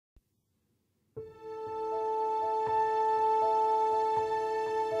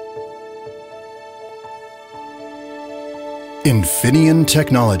Infineon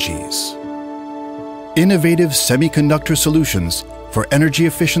Technologies. Innovative semiconductor solutions for energy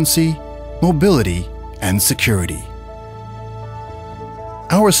efficiency, mobility, and security.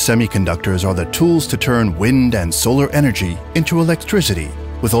 Our semiconductors are the tools to turn wind and solar energy into electricity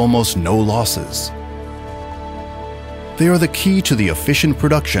with almost no losses. They are the key to the efficient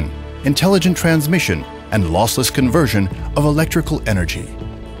production, intelligent transmission, and lossless conversion of electrical energy.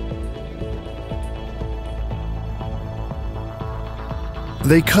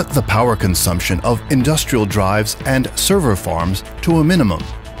 They cut the power consumption of industrial drives and server farms to a minimum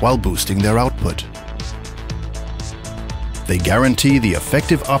while boosting their output. They guarantee the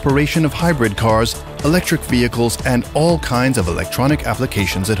effective operation of hybrid cars, electric vehicles, and all kinds of electronic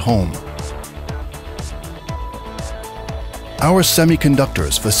applications at home. Our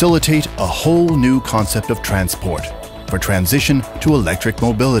semiconductors facilitate a whole new concept of transport for transition to electric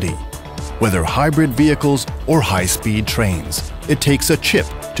mobility. Whether hybrid vehicles or high-speed trains, it takes a chip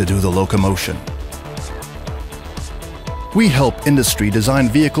to do the locomotion. We help industry design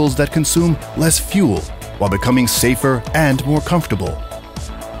vehicles that consume less fuel while becoming safer and more comfortable.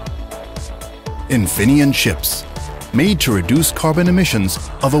 Infineon chips, made to reduce carbon emissions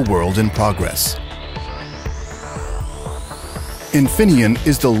of a world in progress. Infineon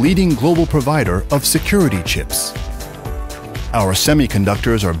is the leading global provider of security chips. Our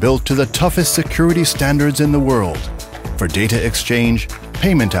semiconductors are built to the toughest security standards in the world for data exchange,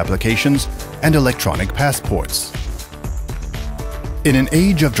 payment applications, and electronic passports. In an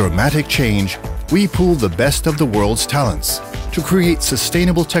age of dramatic change, we pool the best of the world's talents to create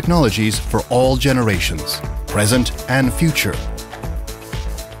sustainable technologies for all generations, present and future.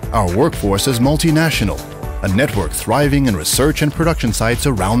 Our workforce is multinational, a network thriving in research and production sites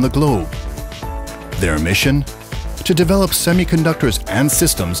around the globe. Their mission? To develop semiconductors and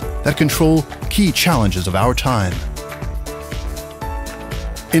systems that control key challenges of our time.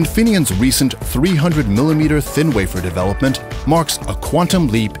 Infineon's recent 300mm thin wafer development marks a quantum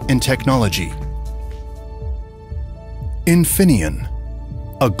leap in technology. Infineon,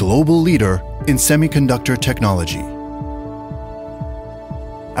 a global leader in semiconductor technology.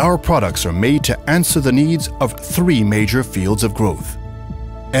 Our products are made to answer the needs of three major fields of growth: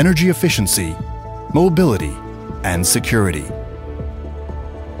 energy efficiency, mobility, and security.